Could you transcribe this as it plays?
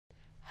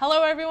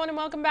Hello everyone and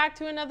welcome back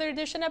to another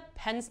edition of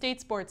Penn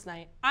State Sports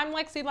Night. I'm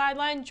Lexy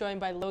Leidlein,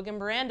 joined by Logan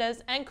Bourandas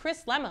and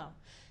Lemmo.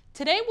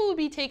 Today we'll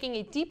be taking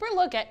a deeper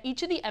look at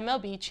each of the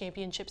MLB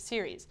championship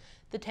series.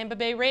 The Tampa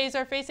Bay Rays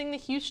are facing the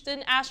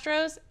Houston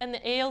Astros and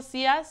the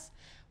ALCS,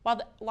 while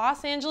the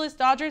Los Angeles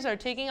Dodgers are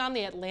taking on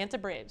the Atlanta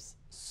Braves.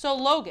 So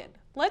Logan,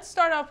 let's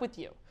start off with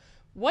you.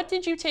 What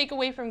did you take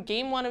away from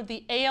Game 1 of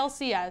the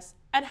ALCS,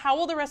 and how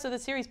will the rest of the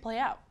series play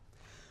out?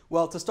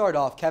 Well, to start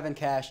off, Kevin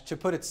Cash, to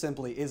put it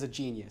simply, is a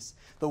genius.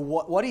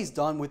 What he's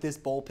done with this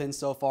bullpen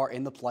so far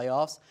in the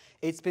playoffs,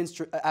 it's been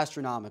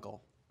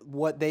astronomical.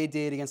 What they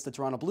did against the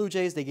Toronto Blue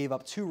Jays, they gave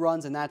up 2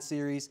 runs in that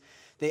series.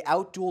 They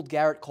outdueled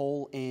Garrett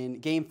Cole in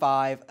Game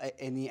 5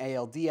 in the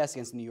ALDS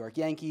against the New York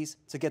Yankees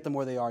to get them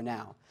where they are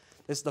now.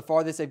 This is the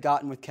farthest they've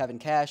gotten with Kevin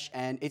Cash,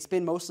 and it's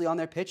been mostly on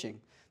their pitching.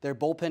 Their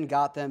bullpen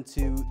got them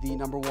to the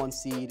 #1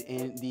 seed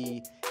in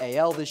the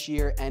AL this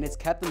year, and it's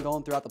kept them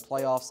going throughout the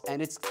playoffs,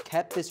 and it's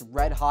kept this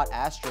red-hot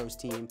Astros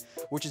team,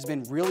 which has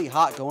been really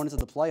hot going into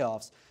the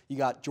playoffs. You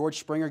got George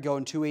Springer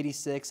going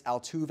 286,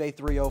 Altuve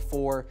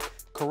 304,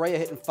 Correa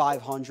hitting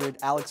 500,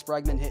 Alex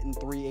Bregman hitting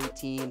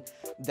 318.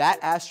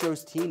 That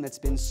Astros team that's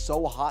been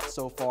so hot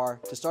so far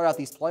to start out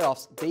these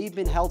playoffs, they've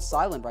been held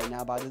silent right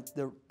now by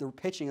the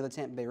pitching of the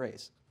Tampa Bay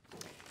Rays.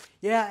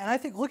 Yeah, and I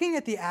think looking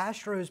at the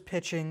Astros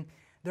pitching,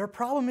 their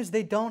problem is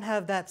they don't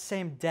have that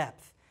same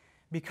depth.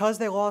 Because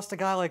they lost a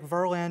guy like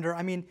Verlander,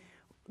 I mean,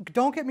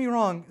 don't get me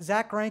wrong,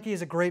 Zach Greinke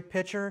is a great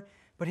pitcher,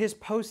 but his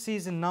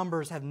postseason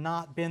numbers have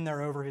not been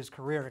there over his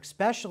career,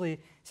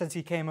 especially since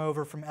he came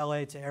over from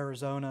LA to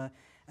Arizona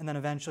and then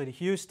eventually to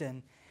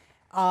Houston.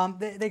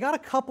 They got a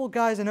couple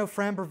guys. I know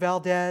Framber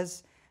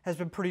Valdez has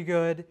been pretty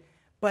good,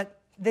 but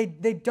they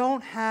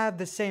don't have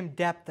the same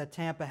depth that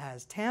Tampa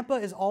has. Tampa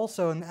is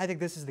also, and I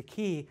think this is the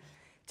key,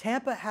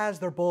 Tampa has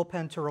their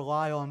bullpen to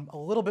rely on a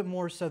little bit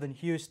more so than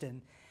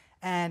Houston.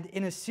 And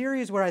in a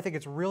series where I think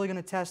it's really going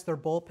to test their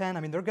bullpen, I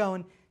mean, they're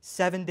going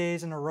 7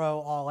 days in a row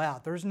all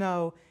out. There's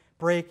no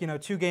break,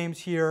 2 games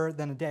here,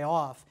 then a day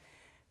off.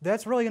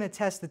 That's really going to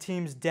test the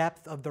team's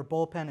depth of their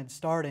bullpen and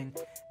starting.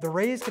 The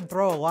Rays can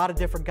throw a lot of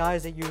different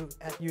guys at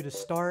you to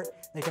start.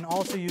 They can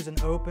also use an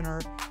opener.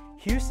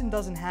 Houston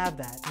doesn't have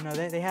that.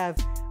 They have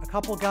a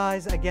couple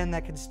guys, again,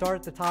 that can start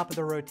at the top of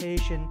the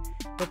rotation,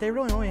 but they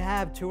really only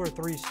have 2 or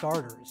 3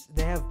 starters.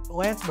 They have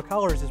Lance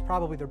McCullers is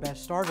probably their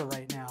best starter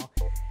right now,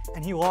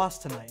 and he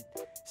lost tonight.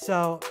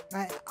 So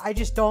I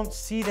just don't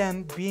see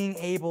them being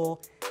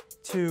able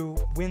to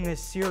win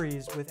this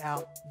series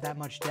without that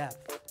much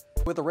depth.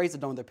 With the Rays that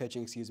don't their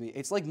pitching,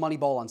 it's like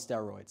Moneyball on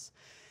steroids.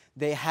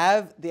 They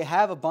have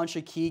a bunch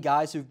of key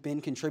guys who've been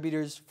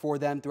contributors for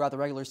them throughout the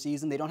regular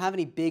season. They don't have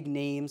any big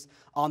names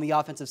on the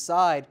offensive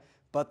side,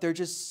 but they're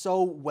just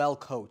so well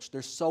coached.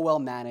 They're so well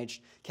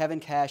managed.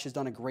 Kevin Cash has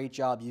done a great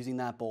job using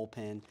that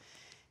bullpen.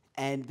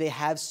 And they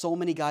have so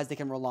many guys they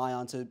can rely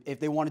on to, if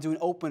they want to do an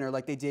opener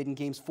like they did in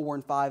games 4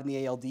 and 5 in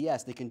the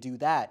ALDS, they can do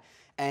that.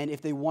 And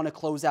if they want to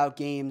close out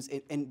games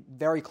in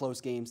very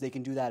close games, they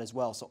can do that as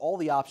well. So all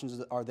the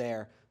options are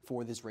there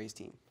for this Rays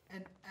team.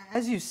 And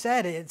as you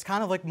said, it's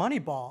kind of like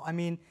Moneyball. I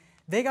mean,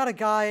 they got a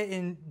guy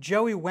in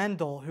Joey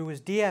Wendell who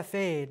was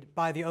DFA'd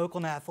by the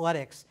Oakland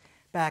Athletics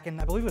back in,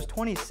 I believe it was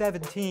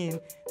 2017.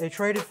 They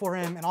traded for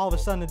him, and all of a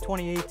sudden in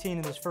 2018,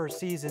 in his first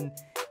season,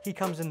 he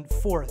comes in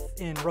 4th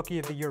in Rookie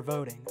of the Year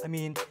voting. I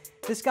mean,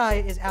 this guy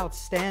is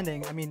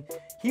outstanding. I mean,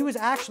 he was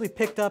actually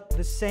picked up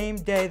the same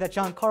day that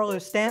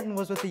Giancarlo Stanton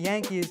was with the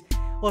Yankees.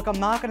 Look, I'm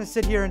not going to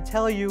sit here and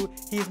tell you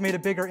he's made a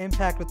bigger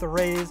impact with the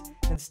Rays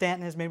than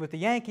Stanton has made with the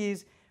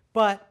Yankees,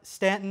 but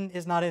Stanton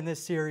is not in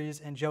this series,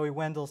 and Joey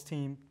Wendell's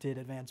team did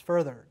advance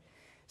further.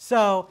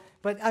 So,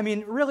 but I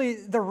mean, really,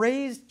 the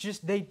Rays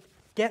they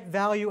get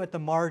value at the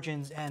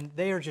margins, and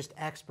they are just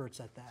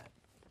experts at that.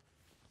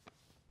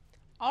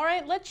 All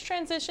right, let's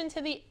transition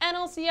to the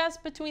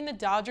NLCS between the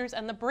Dodgers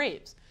and the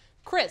Braves.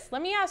 Chris,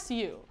 let me ask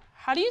you,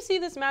 how do you see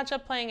this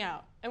matchup playing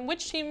out, and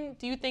which team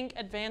do you think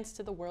advanced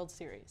to the World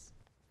Series?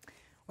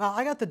 Well,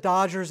 I got the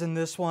Dodgers in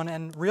this one,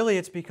 and really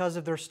it's because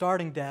of their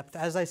starting depth.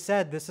 As I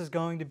said, this is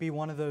going to be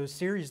one of those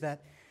series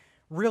that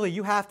really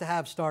you have to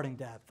have starting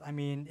depth. I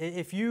mean,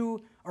 if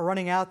you are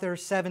running out there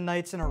 7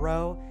 nights in a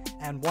row,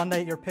 and one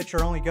night your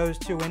pitcher only goes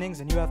 2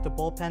 innings and you have to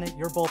bullpen it,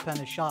 your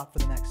bullpen is shot for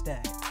the next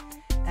day.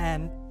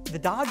 And the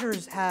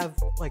Dodgers have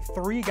like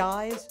 3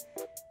 guys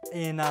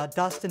in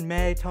Dustin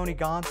May, Tony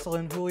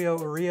Gonsolin, Julio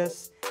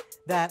Urias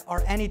that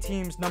are any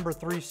team's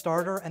 #3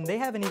 starter, and they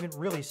haven't even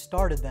really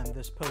started them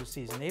this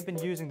postseason. They've been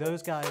using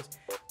those guys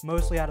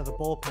mostly out of the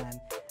bullpen.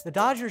 The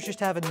Dodgers just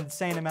have an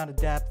insane amount of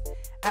depth.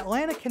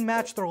 Atlanta can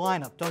match their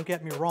lineup, don't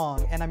get me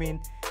wrong, and I mean,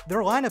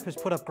 their lineup has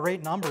put up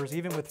great numbers,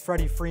 even with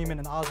Freddie Freeman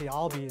and Ozzie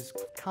Albies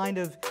kind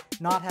of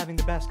not having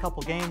the best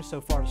couple games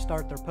so far to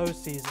start their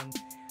postseason.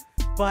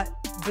 But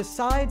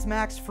besides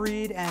Max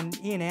Fried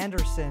and Ian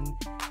Anderson,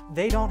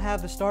 they don't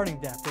have the starting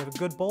depth. They have a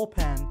good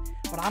bullpen,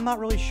 but I'm not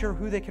really sure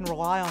who they can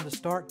rely on to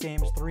start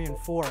games 3 and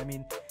 4. I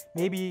mean,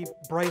 maybe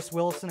Bryce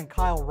Wilson and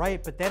Kyle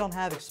Wright, but they don't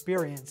have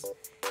experience.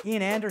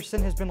 Ian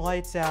Anderson has been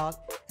lights out,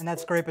 and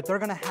that's great, but they're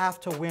going to have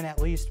to win at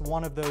least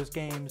one of those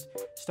games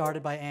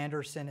started by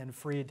Anderson and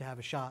Fried to have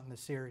a shot in the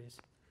series.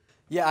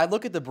 Yeah, I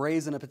look at the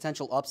Braves and a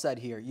potential upset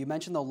here. You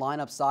mentioned the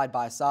lineup side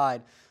by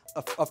side.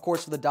 Of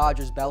course, for the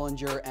Dodgers,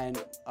 Bellinger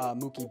and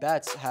Mookie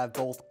Betts have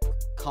both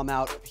come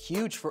out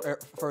huge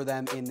for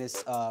them in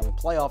this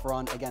playoff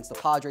run against the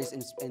Padres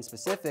in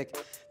specific.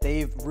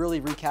 They've really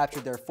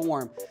recaptured their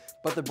form.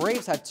 But the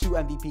Braves had 2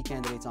 MVP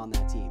candidates on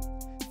that team.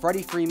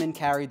 Freddie Freeman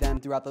carried them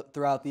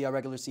throughout the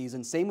regular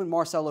season. Same with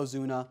Marcell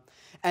Ozuna.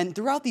 And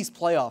throughout these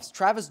playoffs,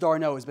 Travis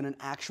d'Arnaud has been an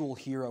actual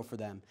hero for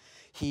them.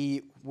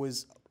 He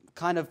was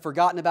kind of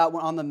forgotten about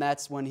on the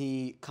Mets when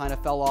he kind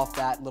of fell off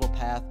that little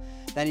path.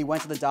 Then he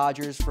went to the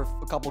Dodgers for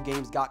a couple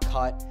games, got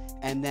cut,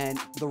 and then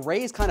the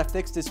Rays kind of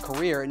fixed his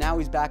career, and now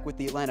he's back with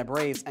the Atlanta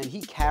Braves, and he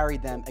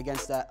carried them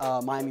against the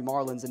Miami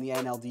Marlins in the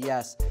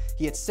NLDS.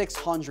 He had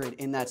 600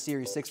 in that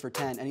series, 6 for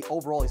 10, and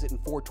overall he's hitting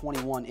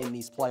 421 in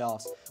these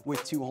playoffs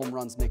with 2 home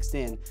runs mixed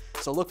in.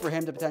 So look for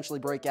him to potentially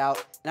break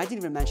out. And I didn't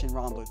even mention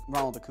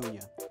Ronald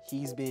Acuna.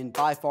 He's been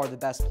by far the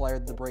best player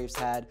that the Braves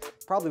had.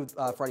 Probably with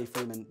Freddie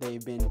Freeman,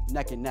 they've been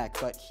neck and neck,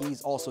 but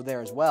he's also there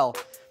as well.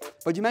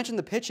 But you mentioned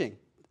the pitching.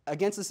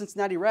 Against the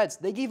Cincinnati Reds,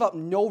 they gave up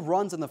no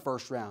runs in the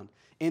first round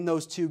in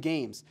those 2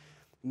 games.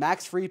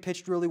 Max Fried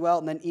pitched really well,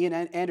 and then Ian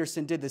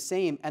Anderson did the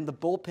same, and the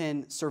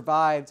bullpen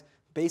survived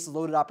bases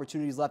loaded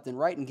opportunities left and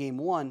right in Game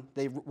 1.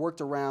 They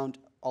worked around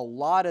a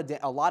lot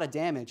of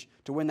damage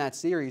to win that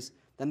series.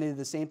 Then they did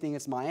the same thing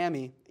against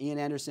Miami. Ian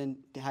Anderson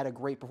had a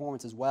great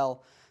performance as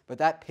well, but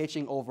that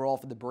pitching overall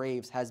for the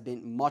Braves has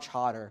been much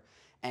hotter.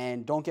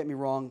 And don't get me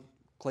wrong,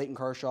 Clayton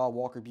Kershaw,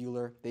 Walker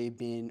Buehler, they've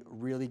been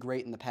really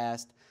great in the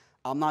past.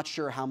 I'm not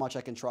sure how much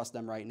I can trust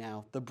them right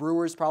now. The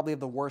Brewers probably have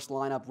the worst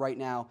lineup right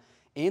now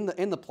in the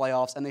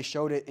playoffs, and they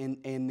showed it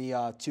in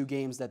the 2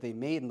 games that they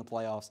made in the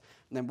playoffs.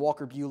 And then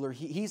Walker Buehler,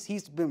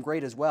 he's been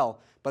great as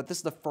well, but this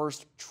is the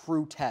first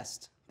true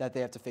test that they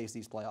have to face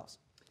these playoffs.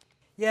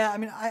 Yeah, I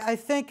mean,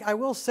 I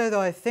will say,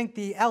 though, I think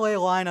the LA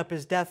lineup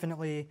is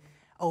definitely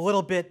a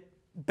little bit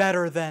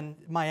better than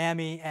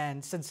Miami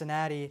and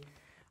Cincinnati.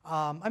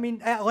 I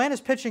mean,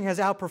 Atlanta's pitching has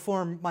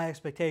outperformed my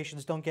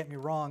expectations, don't get me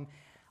wrong.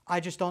 I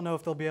just don't know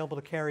if they'll be able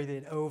to carry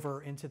it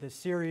over into this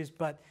series.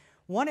 But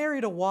one area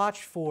to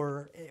watch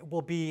for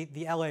will be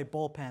the LA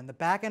bullpen. The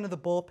back end of the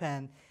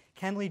bullpen,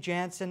 Kenley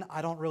Jansen,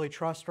 I don't really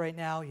trust right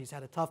now. He's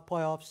had a tough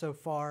playoff so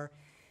far.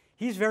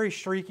 He's very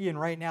streaky, and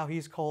right now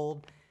he's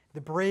cold.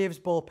 The Braves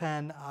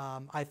bullpen,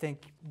 I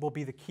think, will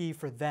be the key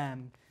for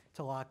them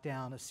to lock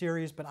down a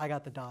series, but I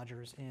got the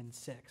Dodgers in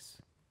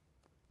 6.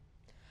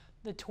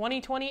 The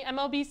 2020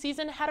 MLB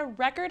season had a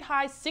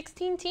record-high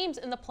 16 teams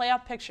in the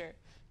playoff picture.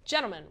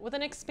 Gentlemen, with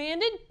an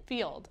expanded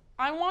field,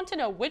 I want to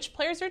know which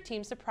players or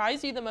teams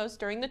surprised you the most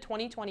during the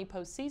 2020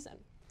 postseason.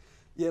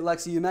 Yeah,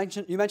 Lexy, you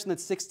mentioned that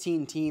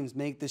 16 teams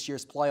make this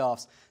year's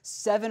playoffs.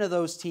 7 of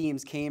those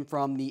teams came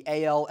from the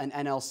AL and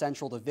NL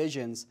Central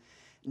divisions.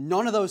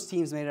 None of those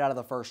teams made it out of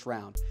the first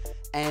round.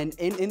 And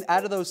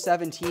out of those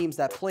 7 teams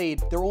that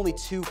played, there were only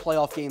 2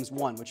 playoff games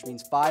won, which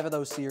means 5 of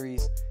those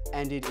series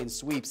ended in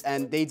sweeps,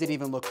 and they didn't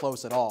even look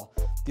close at all.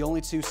 The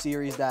only 2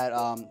 series that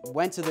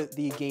went to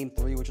the Game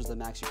 3, which was the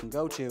max you can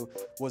go to,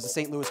 was the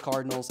St. Louis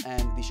Cardinals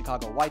and the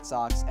Chicago White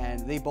Sox,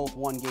 and they both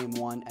won Game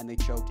 1, and they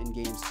choked in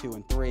Games 2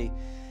 and 3.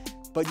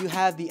 But you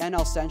have the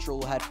NL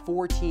Central, who had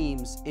 4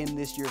 teams in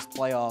this year's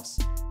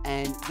playoffs,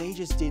 and they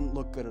just didn't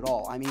look good at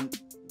all. I mean,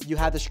 you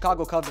had the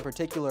Chicago Cubs in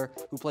particular,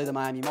 who played the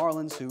Miami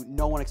Marlins, who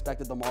no one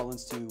expected the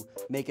Marlins to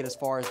make it as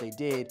far as they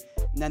did.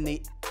 And then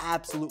they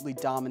absolutely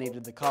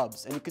dominated the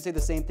Cubs. And you could say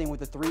the same thing with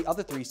the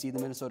other 3 seed, the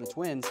Minnesota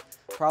Twins,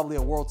 probably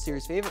a World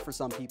Series favorite for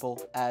some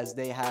people, as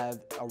they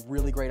have a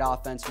really great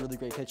offense, really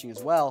great pitching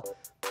as well.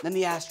 Then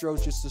the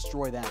Astros just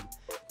destroy them.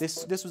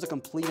 This was a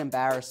complete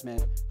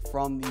embarrassment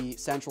from the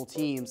Central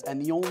teams,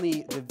 and the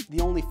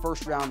only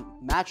first-round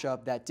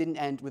matchup that didn't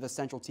end with a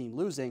Central team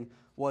losing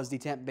was the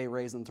Tampa Bay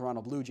Rays and the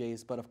Toronto Blue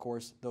Jays, but of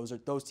course,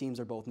 those teams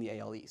are both in the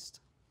AL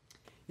East.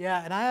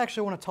 Yeah, and I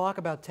actually want to talk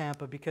about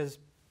Tampa because,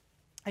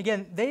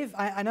 again,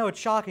 I know it's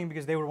shocking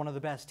because they were one of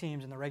the best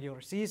teams in the regular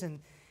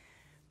season,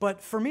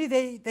 but for me,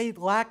 they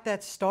lacked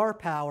that star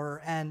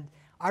power, and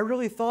I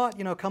really thought,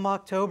 come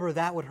October,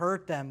 that would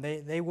hurt them.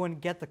 They wouldn't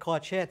get the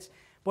clutch hits.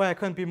 Boy, I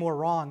couldn't be more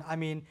wrong. I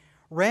mean,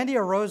 Randy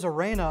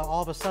Arozarena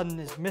all of a sudden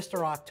is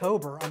Mr.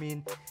 October. I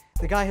mean,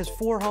 the guy has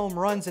 4 home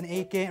runs in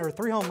 8 games, or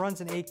 3 home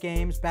runs in 8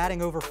 games,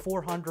 batting over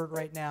 400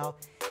 right now.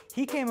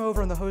 He came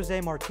over in the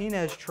Jose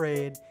Martinez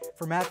trade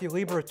for Matthew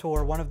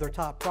Liberatore, one of their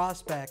top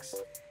prospects,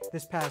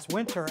 this past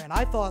winter, and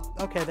I thought,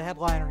 okay, the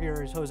headliner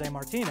here is Jose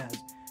Martinez.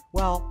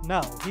 Well,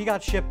 no, he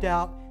got shipped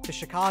out to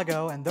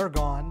Chicago, and they're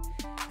gone,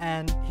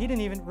 and he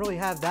didn't even really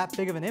have that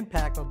big of an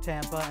impact on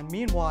Tampa, and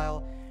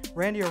meanwhile,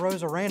 Randy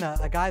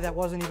Arozarena, a guy that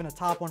wasn't even a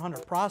top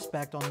 100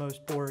 prospect on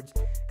most boards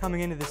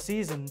coming into the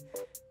season,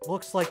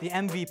 looks like the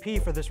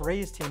MVP for this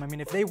Rays team. I mean,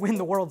 if they win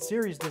the World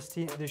Series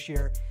this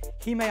year,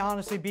 he may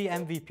honestly be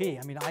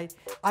MVP. I mean,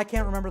 I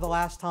can't remember the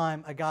last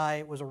time a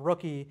guy was a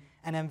rookie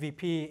and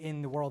MVP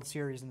in the World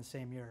Series in the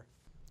same year.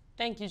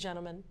 Thank you,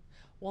 gentlemen.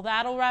 Well,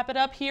 that'll wrap it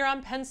up here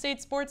on Penn State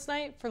Sports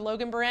Night. For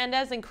Logan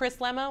Bourandas and Chris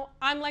Lemmo,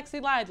 I'm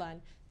Lexy Leidlein.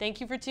 Thank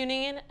you for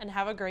tuning in and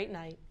have a great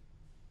night.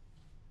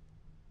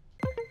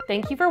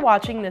 Thank you for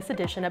watching this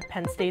edition of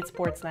Penn State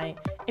Sports Night.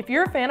 If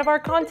you're a fan of our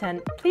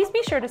content, please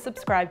be sure to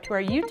subscribe to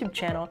our YouTube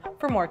channel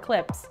for more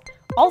clips.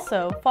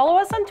 Also, follow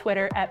us on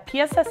Twitter at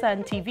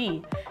PSSN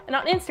TV and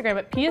on Instagram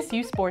at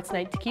PSU Sports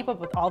Night to keep up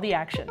with all the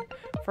action.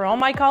 For all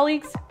my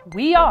colleagues,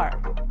 we are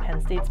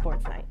Penn State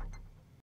Sports Night.